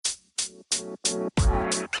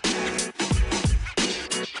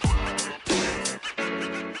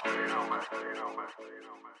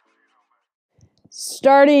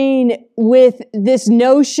Starting with this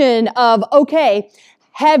notion of, okay,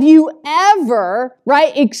 have you ever,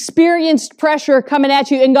 right, experienced pressure coming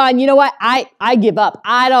at you and gone, you know what, I give up.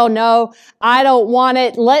 I don't know. I don't want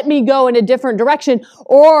it. Let me go in a different direction.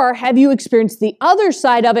 Or have you experienced the other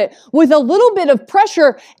side of it with a little bit of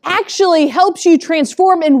pressure actually helps you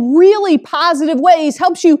transform in really positive ways,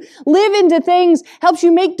 helps you live into things, helps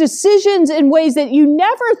you make decisions in ways that you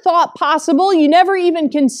never thought possible, you never even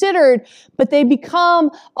considered, but they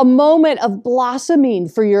become a moment of blossoming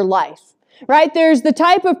for your life. Right? There's the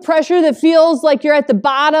type of pressure that feels like you're at the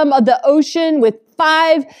bottom of the ocean with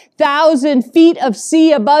 5,000 feet of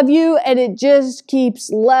sea above you, and it just keeps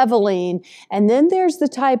leveling. And then there's the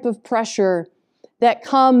type of pressure that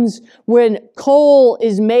comes when coal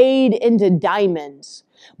is made into diamonds,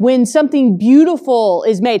 when something beautiful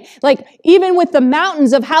is made. Like even with the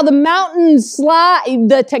mountains, of how the mountains slide,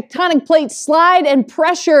 the tectonic plates slide and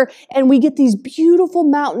pressure, and we get these beautiful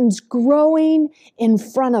mountains growing in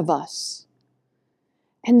front of us.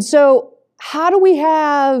 And so how do we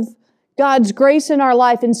have God's grace in our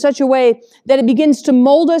life in such a way that it begins to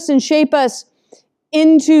mold us and shape us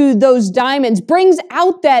into those diamonds, brings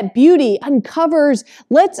out that beauty, uncovers,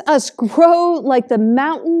 lets us grow like the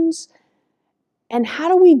mountains? And how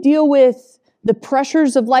do we deal with the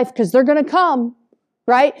pressures of life? Because they're going to come,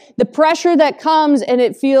 right? The pressure that comes and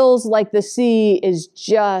it feels like the sea is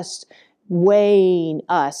just weighing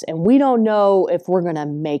us and we don't know if we're going to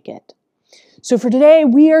make it. So for today,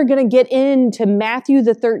 we are going to get into Matthew,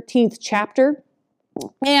 the 13th chapter.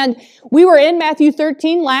 And we were in Matthew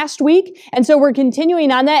 13 last week, and so we're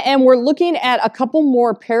continuing on that, and we're looking at a couple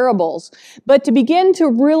more parables. But to begin to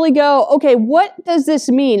really go, okay, what does this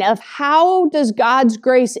mean? Of how does God's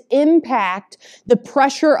grace impact the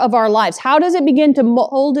pressure of our lives? How does it begin to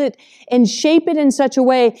mold it and shape it in such a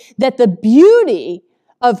way that the beauty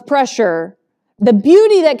of pressure, the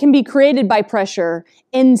beauty that can be created by pressure,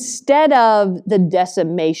 instead of the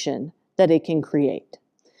decimation that it can create?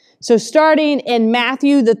 So starting in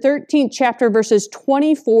Matthew, the 13th chapter, verses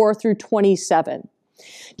 24 through 27.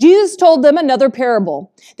 Jesus told them another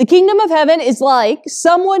parable. The kingdom of heaven is like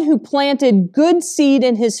someone who planted good seed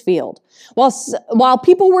in his field. While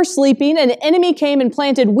people were sleeping, an enemy came and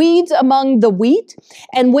planted weeds among the wheat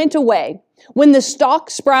and went away. When the stalk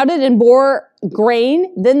sprouted and bore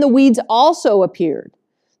grain, then the weeds also appeared.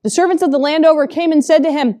 The servants of the landowner came and said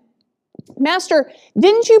to him, Master,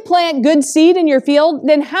 didn't you plant good seed in your field?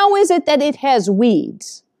 Then how is it that it has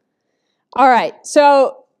weeds? All right,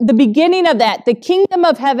 so the beginning of that, the kingdom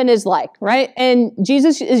of heaven is like, right? And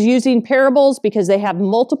Jesus is using parables because they have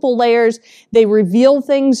multiple layers. They reveal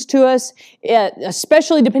things to us,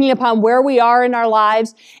 especially depending upon where we are in our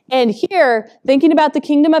lives. And here, thinking about the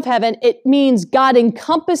kingdom of heaven, it means God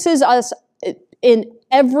encompasses us in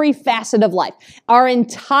every facet of life, our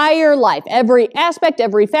entire life, every aspect,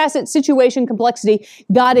 every facet, situation, complexity,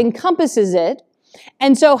 God encompasses it.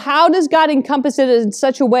 And so how does God encompass it in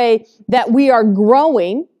such a way that we are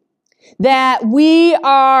growing, that we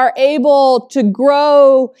are able to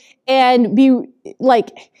grow and be like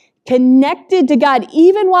connected to God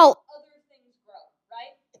even while other things grow,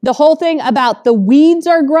 right? The whole thing about the weeds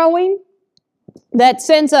are growing, that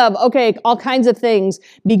sense of, okay, all kinds of things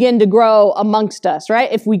begin to grow amongst us,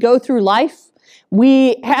 right? If we go through life,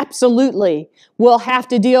 we absolutely will have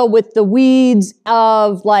to deal with the weeds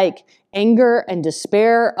of like anger and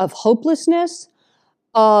despair, of hopelessness,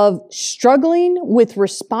 of struggling with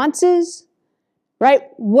responses, right?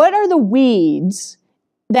 What are the weeds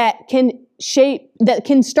that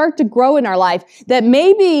can start to grow in our life that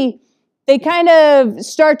maybe they kind of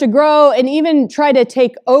start to grow and even try to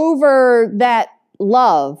take over that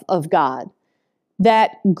love of God,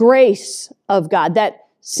 that grace of God, that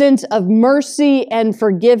sense of mercy and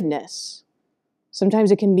forgiveness?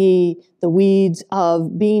 Sometimes it can be the weeds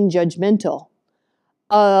of being judgmental,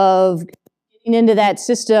 of getting into that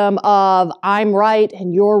system of I'm right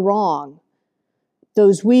and you're wrong.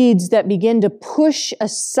 Those weeds that begin to push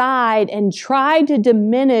aside and try to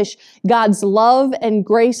diminish God's love and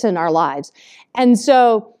grace in our lives. And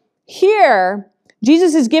so here,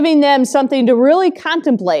 Jesus is giving them something to really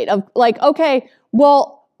contemplate of like, okay,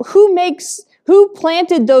 well, who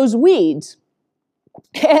planted those weeds?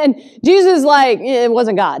 And Jesus is like, it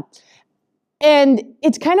wasn't God. And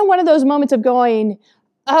it's kind of one of those moments of going,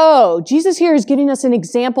 oh, Jesus here is giving us an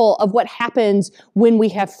example of what happens when we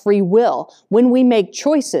have free will, when we make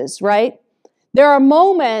choices, right? There are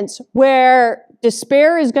moments where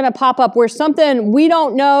despair is going to pop up, where something we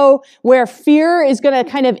don't know, where fear is going to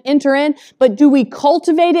kind of enter in, but do we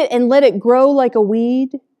cultivate it and let it grow like a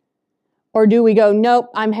weed? Or do we go, nope,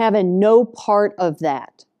 I'm having no part of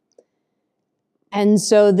that? And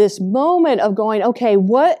so this moment of going, okay,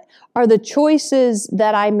 what are the choices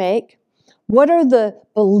that I make? What are the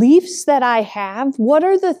beliefs that I have? What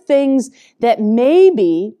are the things that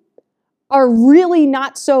maybe are really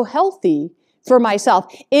not so healthy for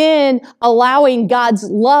myself in allowing God's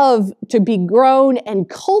love to be grown and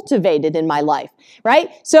cultivated in my life, right?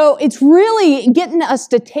 So it's really getting us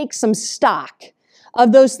to take some stock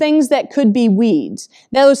of those things that could be weeds.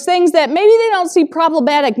 Those things that maybe they don't seem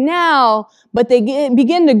problematic now, but they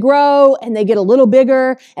begin to grow and they get a little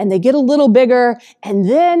bigger and they get a little bigger, and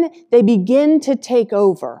then they begin to take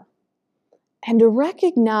over. And to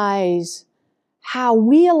recognize how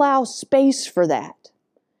we allow space for that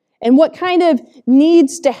and what kind of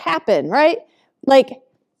needs to happen, right? Like,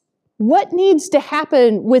 what needs to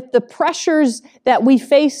happen with the pressures that we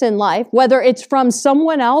face in life, whether it's from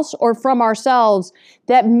someone else or from ourselves,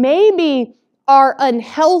 that maybe are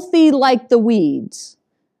unhealthy like the weeds,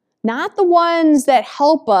 not the ones that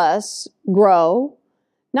help us grow,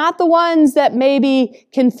 not the ones that maybe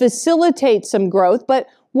can facilitate some growth, but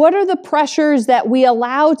what are the pressures that we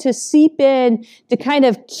allow to seep in to kind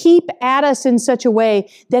of keep at us in such a way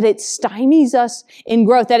that it stymies us in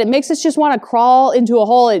growth, that it makes us just want to crawl into a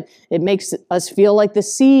hole? It makes us feel like the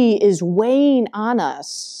sea is weighing on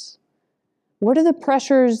us. What are the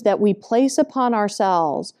pressures that we place upon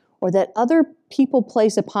ourselves or that other people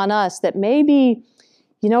place upon us that maybe,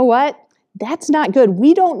 you know what, that's not good.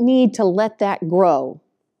 We don't need to let that grow.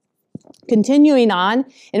 Continuing on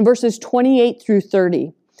in verses 28 through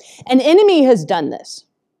 30. An enemy has done this,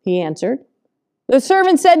 he answered. The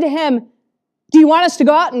servant said to him, do you want us to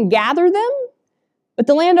go out and gather them? But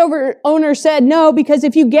the landowner said, no, because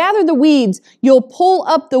if you gather the weeds, you'll pull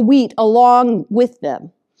up the wheat along with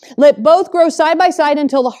them. Let both grow side by side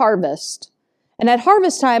until the harvest. And at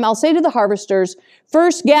harvest time, I'll say to the harvesters,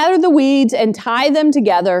 first gather the weeds and tie them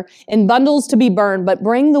together in bundles to be burned, but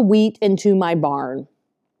bring the wheat into my barn.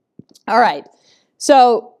 All right.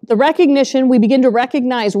 So the recognition, we begin to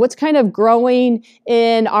recognize what's kind of growing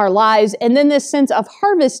in our lives, and then this sense of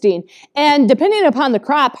harvesting. And depending upon the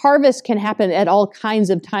crop, harvest can happen at all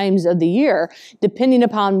kinds of times of the year, depending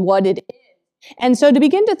upon what it is. And so to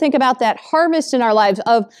begin to think about that harvest in our lives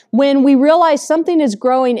of when we realize something is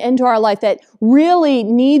growing into our life that really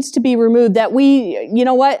needs to be removed, that we, you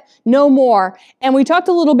know what, no more. And we talked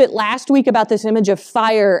a little bit last week about this image of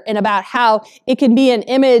fire and about how it can be an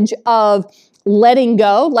image of letting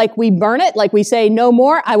go, like we burn it, like we say, no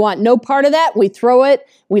more, I want no part of that. We throw it,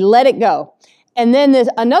 we let it go. And then there's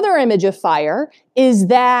another image of fire is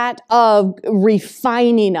that of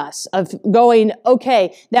refining us, of going,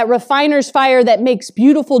 okay, that refiner's fire that makes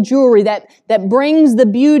beautiful jewelry, that brings the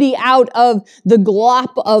beauty out of the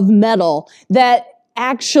glop of metal, that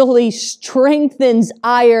actually strengthens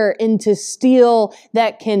iron into steel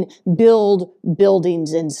that can build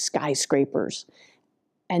buildings and skyscrapers.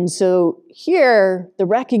 And so here, the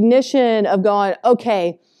recognition of going,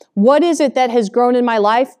 okay, what is it that has grown in my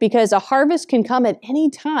life? Because a harvest can come at any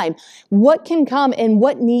time. What can come and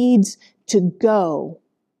what needs to go?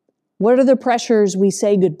 What are the pressures we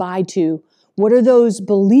say goodbye to? What are those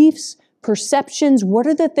beliefs, perceptions? What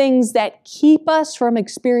are the things that keep us from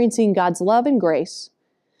experiencing God's love and grace,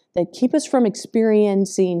 that keep us from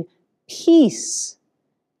experiencing peace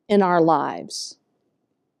in our lives?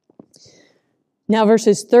 Now,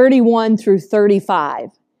 verses 31 through 35.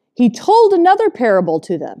 He told another parable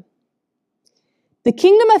to them. The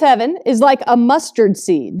kingdom of heaven is like a mustard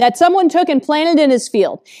seed that someone took and planted in his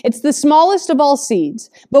field. It's the smallest of all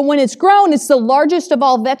seeds, but when it's grown, it's the largest of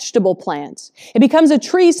all vegetable plants. It becomes a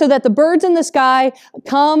tree so that the birds in the sky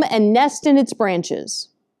come and nest in its branches.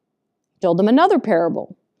 He told them another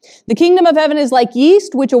parable. The kingdom of heaven is like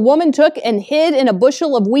yeast, which a woman took and hid in a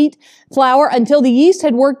bushel of wheat flour until the yeast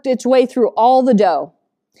had worked its way through all the dough.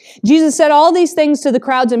 Jesus said all these things to the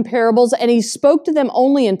crowds in parables, and he spoke to them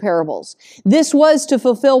only in parables. This was to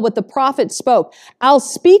fulfill what the prophet spoke. I'll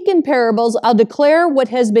speak in parables. I'll declare what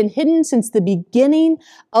has been hidden since the beginning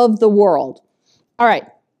of the world. All right.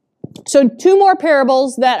 So two more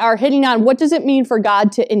parables that are hitting on what does it mean for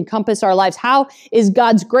God to encompass our lives? How is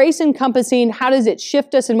God's grace encompassing? How does it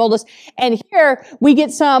shift us and mold us? And here we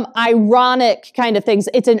get some ironic kind of things.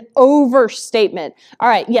 It's an overstatement. All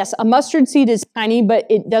right, yes, a mustard seed is tiny, but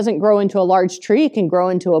it doesn't grow into a large tree. It can grow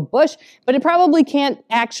into a bush, but it probably can't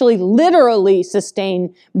actually literally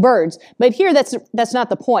sustain birds. But here that's not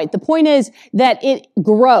the point. The point is that it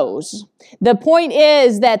grows. The point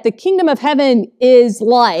is that the kingdom of heaven is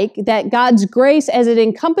like that God's grace as it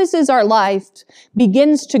encompasses our life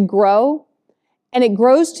begins to grow, and it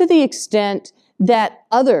grows to the extent that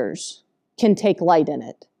others can take light in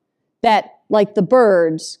it. That, like the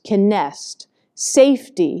birds, can nest,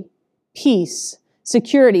 safety, peace,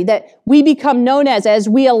 security, that we become known as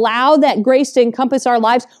we allow that grace to encompass our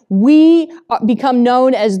lives, we become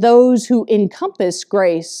known as those who encompass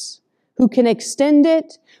grace, who can extend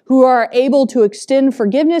it, who are able to extend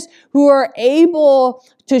forgiveness, who are able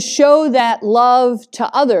to show that love to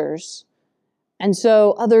others. And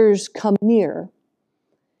so others come near.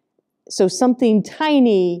 So something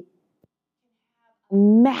tiny,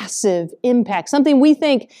 massive impact. Something we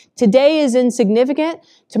think today is insignificant,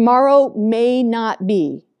 tomorrow may not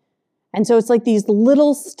be. And so it's like these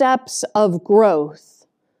little steps of growth,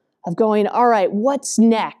 of going, all right, what's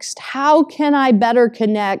next? How can I better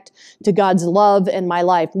connect to God's love in my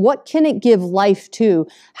life? What can it give life to?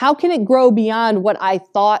 How can it grow beyond what I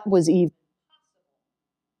thought was even?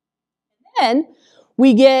 Then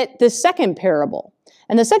we get the second parable.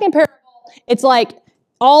 And the second parable, it's like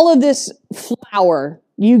all of this flour.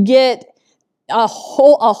 You get a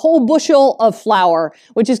whole bushel of flour,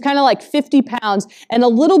 which is kind of like 50 pounds, and a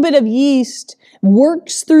little bit of yeast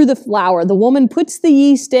works through the flour. The woman puts the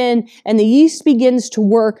yeast in, and the yeast begins to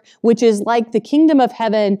work, which is like the kingdom of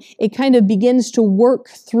heaven. It kind of begins to work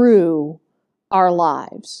through our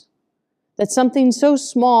lives. That something so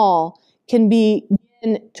small can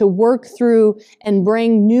begin to work through and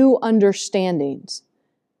bring new understandings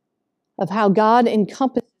of how God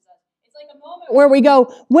encompasses. Where we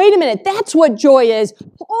go, wait a minute, that's what joy is.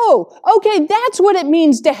 Oh, okay, that's what it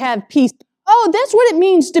means to have peace. Oh, that's what it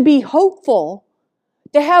means to be hopeful,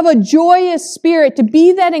 to have a joyous spirit, to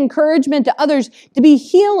be that encouragement to others, to be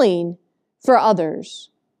healing for others.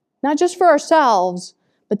 Not just for ourselves,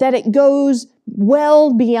 but that it goes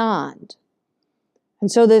well beyond. And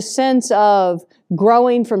so this sense of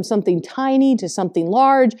growing from something tiny to something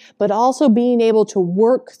large, but also being able to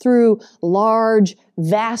work through large,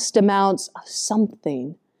 vast amounts of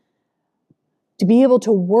something. To be able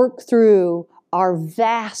to work through our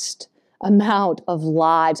vast amount of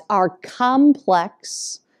lives, our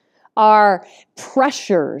complex, our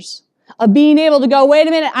pressures of being able to go, wait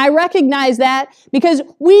a minute, I recognize that, because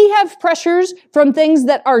we have pressures from things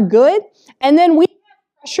that are good, and then we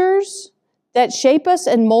have pressures that shape us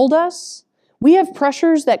and mold us. We have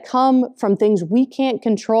pressures that come from things we can't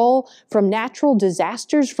control, from natural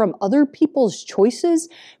disasters, from other people's choices,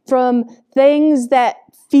 from things that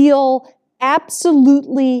feel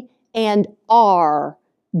absolutely and are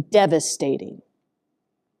devastating.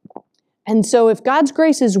 And so if God's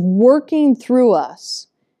grace is working through us,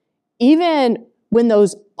 even when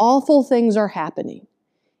those awful things are happening,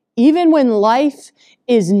 even when life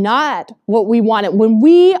is not what we want it, when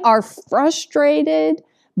we are frustrated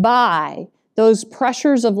by those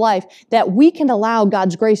pressures of life, that we can allow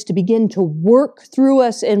God's grace to begin to work through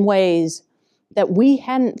us in ways that we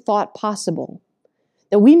hadn't thought possible.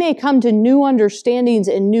 That we may come to new understandings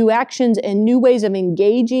and new actions and new ways of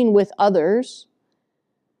engaging with others.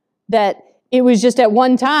 That it was just at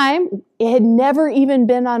one time, it had never even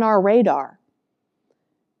been on our radar.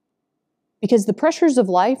 Because the pressures of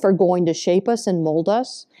life are going to shape us and mold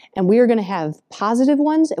us, and we are going to have positive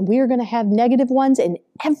ones, and we are going to have negative ones, and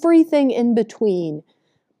everything in between.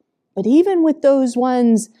 But even with those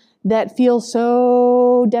ones that feel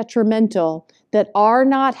so detrimental, that are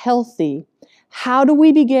not healthy, how do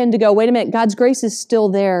we begin to go, wait a minute, God's grace is still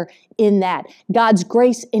there in that. God's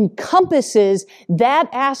grace encompasses that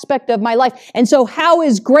aspect of my life. And so how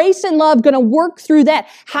is grace and love going to work through that?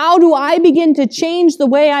 How do I begin to change the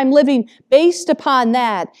way I'm living based upon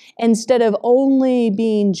that instead of only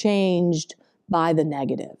being changed by the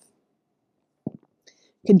negative?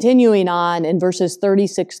 Continuing on in verses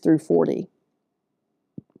 36 through 40.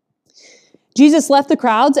 Jesus left the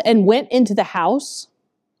crowds and went into the house.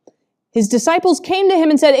 His disciples came to him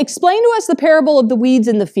and said, "Explain to us the parable of the weeds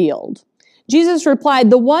in the field." Jesus replied,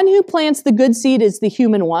 "The one who plants the good seed is the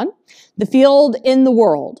human one. The field in the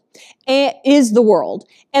world is the world.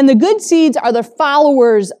 And the good seeds are the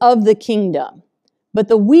followers of the kingdom. But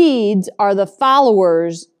the weeds are the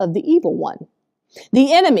followers of the evil one,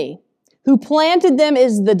 the enemy, Who planted them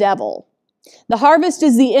is the devil. The harvest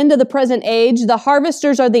is the end of the present age. The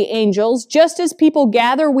harvesters are the angels. Just as people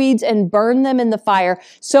gather weeds and burn them in the fire,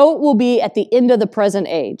 so it will be at the end of the present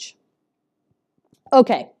age.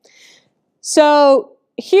 Okay, so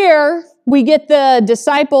here we get the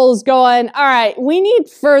disciples going, all right, we need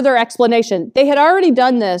further explanation. They had already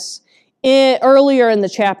done this earlier in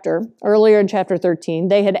chapter 13.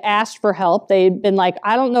 They had asked for help. They had been like,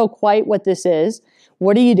 I don't know quite what this is.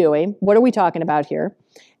 What are you doing? What are we talking about here?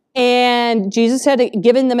 And Jesus had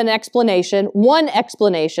given them an explanation, one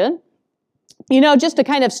explanation, just to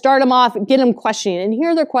kind of start them off, get them questioning. And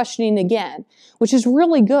here they're questioning again, which is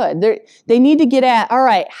really good. They need to get at, all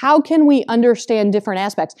right, how can we understand different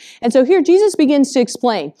aspects? And so here Jesus begins to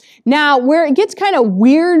explain. Now, where it gets kind of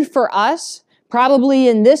weird for us, probably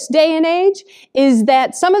in this day and age, is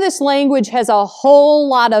that some of this language has a whole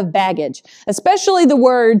lot of baggage, especially the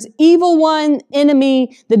words evil one,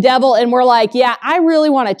 enemy, the devil. And we're like, yeah, I really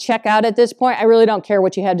want to check out at this point. I really don't care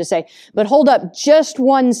what you have to say. But hold up just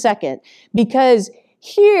 1 second, because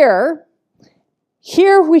here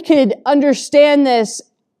we could understand this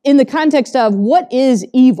in the context of what is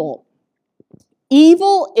evil.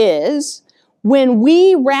 Evil is when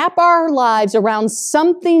we wrap our lives around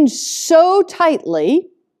something so tightly,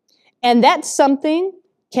 and that something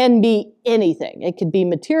can be anything. It could be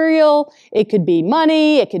material, it could be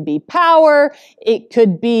money, it could be power, it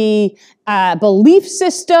could be a belief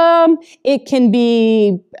system, it can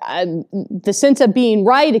be the sense of being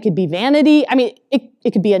right, it could be vanity. I mean,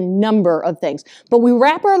 it could be a number of things. But we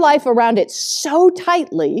wrap our life around it so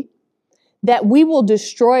tightly that we will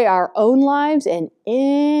destroy our own lives and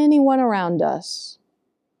anyone around us.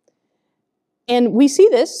 And we see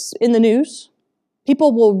this in the news.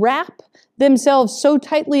 People will wrap themselves so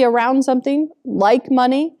tightly around something like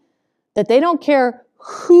money that they don't care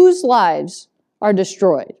whose lives are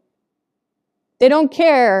destroyed. They don't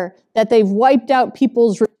care that they've wiped out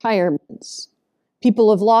people's retirements. People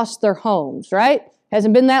have lost their homes, right?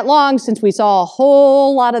 Hasn't been that long since we saw a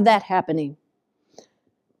whole lot of that happening.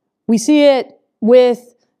 We see it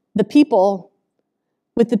with the people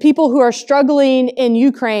who are struggling in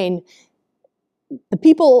Ukraine. The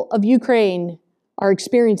people of Ukraine are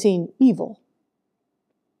experiencing evil.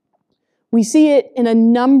 We see it in a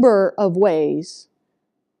number of ways.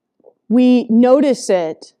 We notice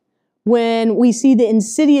it when we see the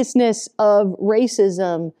insidiousness of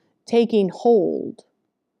racism taking hold.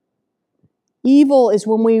 Evil is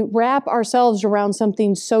when we wrap ourselves around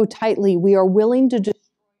something so tightly we are willing to destroy ourselves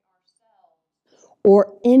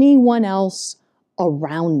or anyone else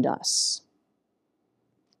around us.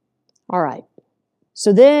 All right.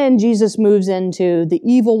 So then Jesus moves into the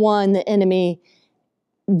evil one, the enemy,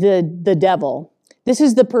 the devil. This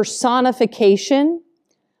is the personification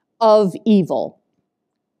of evil.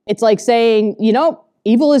 It's like saying,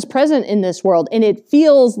 evil is present in this world, and it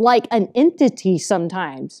feels like an entity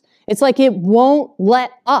sometimes. It's like it won't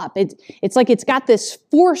let up. It's like it's got this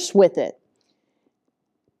force with it.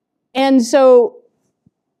 And so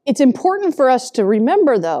it's important for us to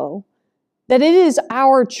remember, though, that it is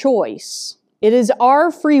our choice. It is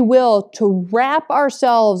our free will to wrap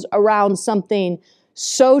ourselves around something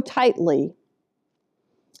so tightly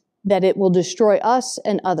that it will destroy us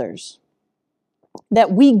and others.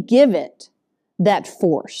 That we give it that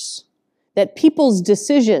force. That people's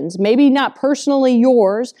decisions, maybe not personally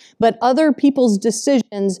yours, but other people's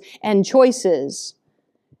decisions and choices,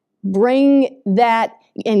 bring that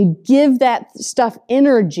and give that stuff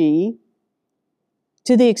energy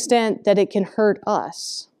to the extent that it can hurt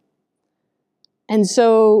us. And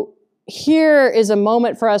so here is a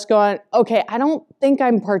moment for us going, okay, I don't think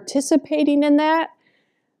I'm participating in that,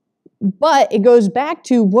 but it goes back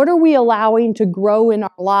to what are we allowing to grow in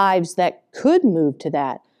our lives that could move to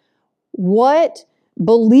that? What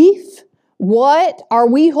belief, what are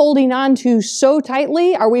we holding on to so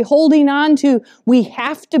tightly? Are we holding on to we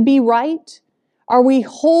have to be right? Are we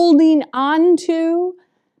holding on to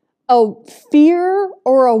a fear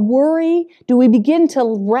or a worry? Do we begin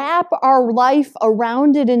to wrap our life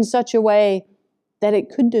around it in such a way that it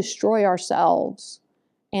could destroy ourselves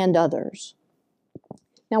and others?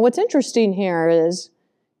 Now, what's interesting here is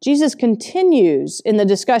Jesus continues in the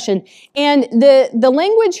discussion, and the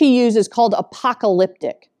language he uses is called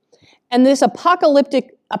apocalyptic. And this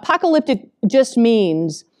apocalyptic just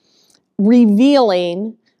means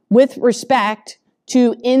revealing with respect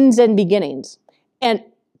to ends and beginnings. And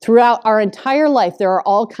throughout our entire life, there are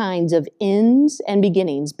all kinds of ends and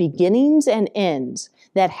beginnings and ends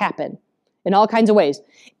that happen in all kinds of ways.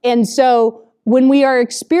 And so when we are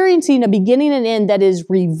experiencing a beginning and end that is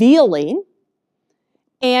revealing,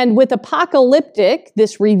 And with apocalyptic,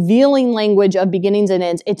 this revealing language of beginnings and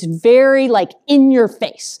ends, it's very like in your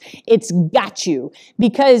face. It's got you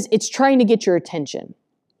because it's trying to get your attention.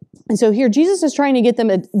 And so here Jesus is trying to get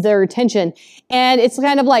them their attention. And it's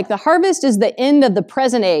kind of like the harvest is the end of the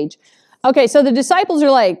present age. Okay, so the disciples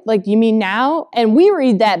are like, you mean now? And we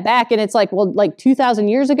read that back and it's like, well, like 2,000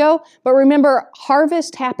 years ago. But remember,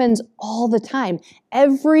 harvest happens all the time,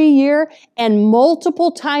 every year and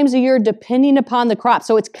multiple times a year, depending upon the crop.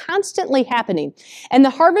 So it's constantly happening. And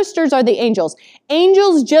the harvesters are the angels.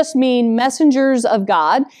 Angels just mean messengers of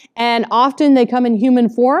God. And often they come in human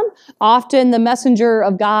form. Often the messenger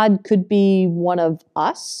of God could be one of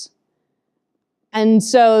us. And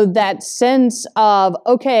so that sense of,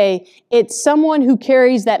 okay, it's someone who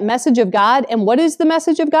carries that message of God. And what is the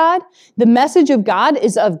message of God? The message of God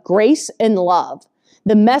is of grace and love.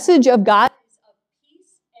 The message of God is of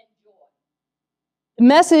peace and joy. The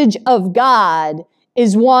message of God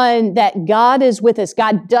is one that God is with us.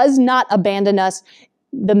 God does not abandon us.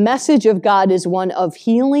 The message of God is one of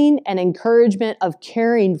healing and encouragement, of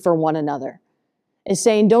caring for one another. It's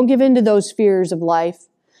saying, don't give in to those fears of life.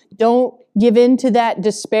 Don't give in to that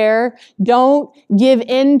despair. Don't give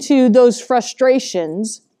in to those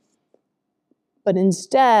frustrations, but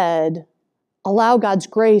instead allow God's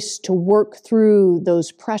grace to work through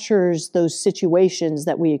those pressures, those situations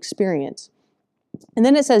that we experience. And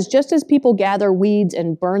then it says, just as people gather weeds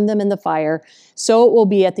and burn them in the fire, so it will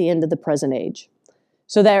be at the end of the present age.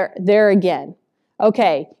 So there again.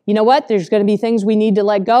 Okay, you know what? There's going to be things we need to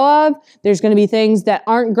let go of. There's going to be things that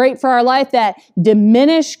aren't great for our life that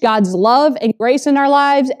diminish God's love and grace in our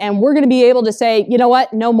lives. And we're going to be able to say, you know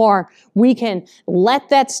what? No more. We can let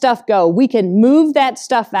that stuff go. We can move that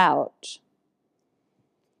stuff out.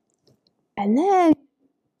 And then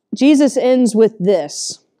Jesus ends with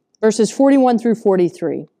this, verses 41 through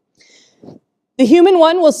 43. The human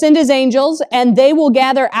one will send his angels, and they will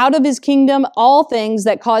gather out of his kingdom all things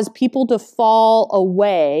that cause people to fall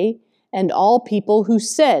away and all people who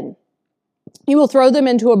sin. He will throw them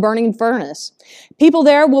into a burning furnace. People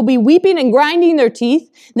there will be weeping and grinding their teeth.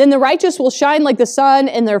 Then the righteous will shine like the sun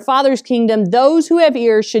in their Father's kingdom. Those who have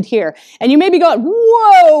ears should hear. And you may be going,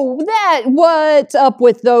 whoa, what's up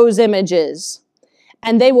with those images?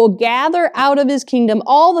 And they will gather out of his kingdom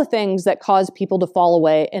all the things that cause people to fall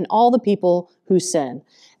away and all the people who sin.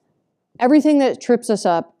 Everything that trips us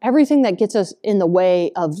up, everything that gets us in the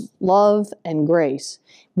way of love and grace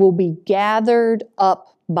will be gathered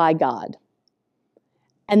up by God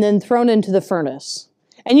and then thrown into the furnace.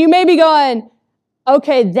 And you may be going,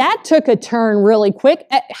 okay, that took a turn really quick.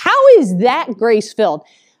 How is that grace-filled?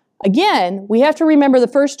 Again, we have to remember the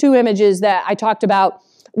first two images that I talked about,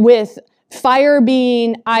 with fire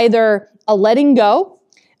being either a letting go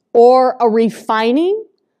or a refining,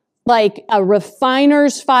 like a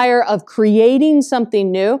refiner's fire of creating something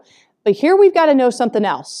new. But here we've got to know something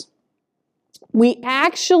else. We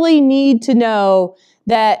actually need to know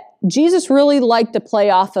that Jesus really liked to play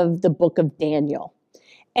off of the book of Daniel,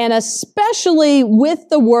 and especially with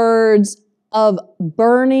the words of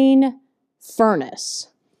burning furnace.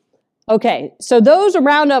 Okay, so those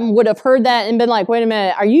around him would have heard that and been like, wait a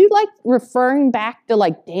minute, are you like referring back to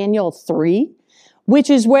like Daniel 3? Which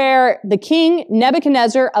is where the king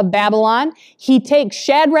Nebuchadnezzar of Babylon, he takes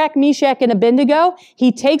Shadrach, Meshach, and Abednego.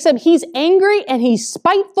 He takes them, he's angry and he's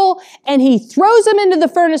spiteful, and he throws them into the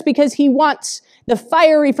furnace because he wants, the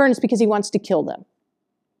fiery furnace, because he wants to kill them.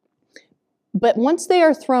 But once they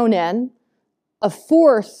are thrown in, a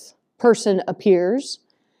fourth person appears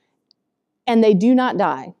and they do not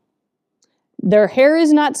die. Their hair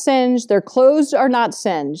is not singed. Their clothes are not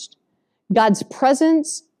singed. God's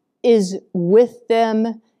presence is with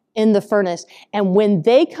them in the furnace. And when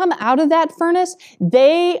they come out of that furnace,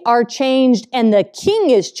 they are changed and the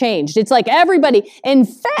king is changed. It's like everybody. In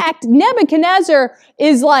fact, Nebuchadnezzar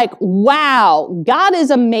is like, wow, God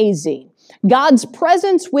is amazing. God's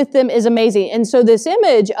presence with them is amazing. And so this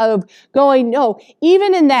image of going, no,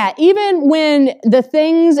 even in that, even when the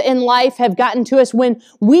things in life have gotten to us, when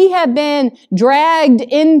we have been dragged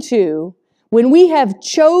into, when we have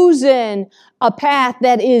chosen a path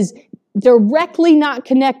that is directly not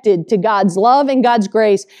connected to God's love and God's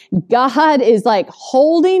grace, God is like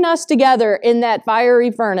holding us together in that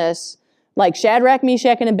fiery furnace, like Shadrach,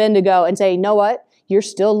 Meshach, and Abednego, and say, you know what? You're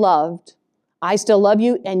still loved. I still love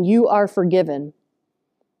you, and you are forgiven.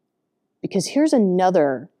 Because here's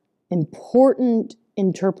another important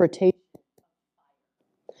interpretation.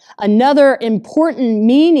 Another important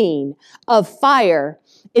meaning of fire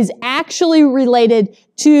is actually related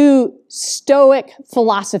to Stoic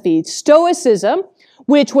philosophy. Stoicism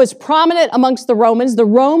which was prominent amongst the Romans. The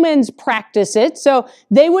Romans practiced it. So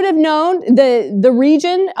they would have known the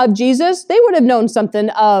region of Jesus. They would have known something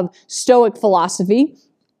of Stoic philosophy.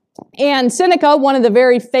 And Seneca, one of the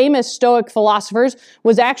very famous Stoic philosophers,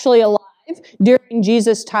 was actually alive during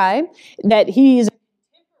Jesus' time, that he's a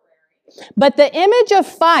contemporary. But the image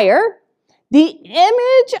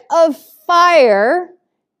of fire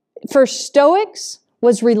for Stoics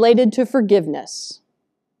was related to forgiveness.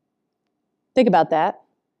 Think about that.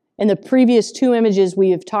 In the previous two images we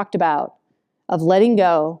have talked about of letting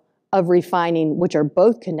go, of refining, which are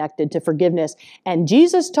both connected to forgiveness. And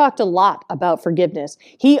Jesus talked a lot about forgiveness.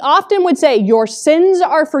 He often would say, your sins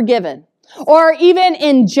are forgiven. Or even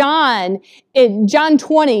in John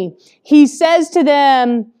 20, he says to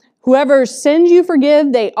them, whoever sins you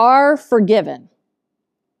forgive, they are forgiven.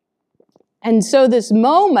 And so this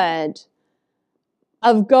moment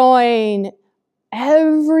of going,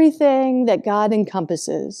 everything that God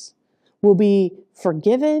encompasses will be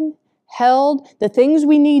forgiven, held. The things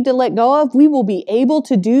we need to let go of, we will be able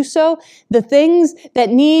to do so. The things that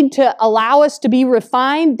need to allow us to be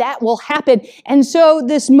refined, that will happen. And so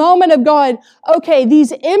this moment of going, okay,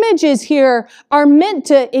 these images here are meant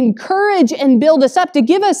to encourage and build us up, to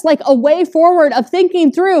give us like a way forward of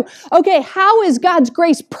thinking through, okay, how is God's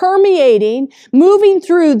grace permeating, moving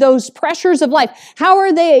through those pressures of life? How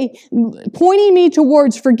are they pointing me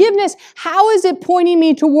towards forgiveness? How is it pointing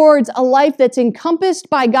me towards a life that's encompassed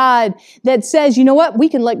by God, that says, you know what, we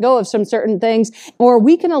can let go of some certain things, or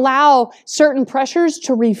we can allow certain pressures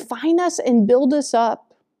to refine us and build us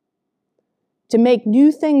up, to make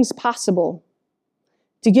new things possible,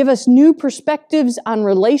 to give us new perspectives on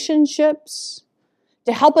relationships,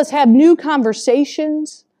 to help us have new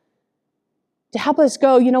conversations, to help us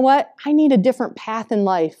go, you know what, I need a different path in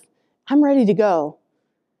life. I'm ready to go.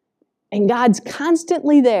 And God's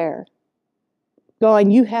constantly there going,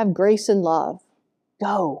 you have grace and love.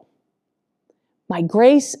 Go. My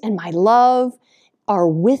grace and my love are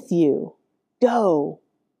with you. Go.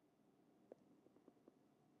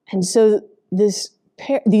 And so these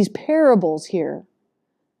parables here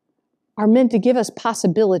are meant to give us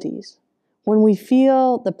possibilities. When we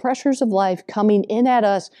feel the pressures of life coming in at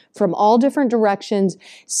us from all different directions,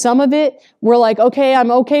 some of it, we're like, okay,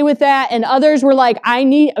 I'm okay with that. And others were like,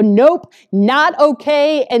 nope, not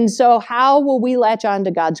okay. And so how will we latch on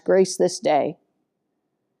to God's grace this day?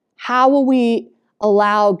 How will we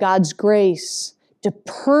allow God's grace to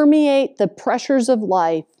permeate the pressures of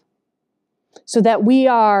life so that we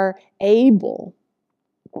are able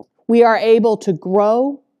to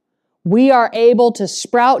grow, we are able to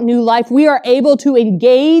sprout new life, we are able to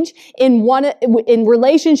engage in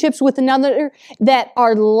relationships with another that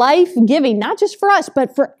are life-giving, not just for us,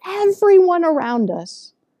 but for everyone around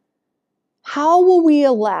us? How will we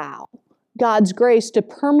allow God's grace to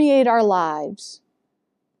permeate our lives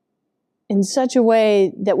in such a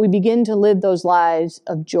way that we begin to live those lives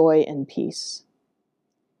of joy and peace?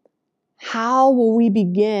 How will we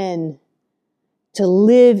begin to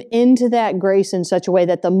live into that grace in such a way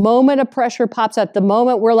that the moment a pressure pops up, the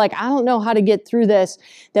moment we're like, I don't know how to get through this,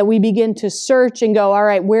 that we begin to search and go, all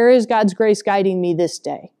right, where is God's grace guiding me this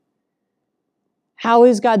day? How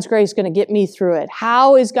is God's grace going to get me through it?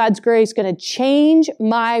 How is God's grace going to change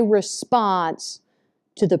my response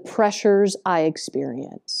to the pressures I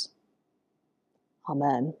experience?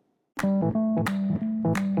 Amen.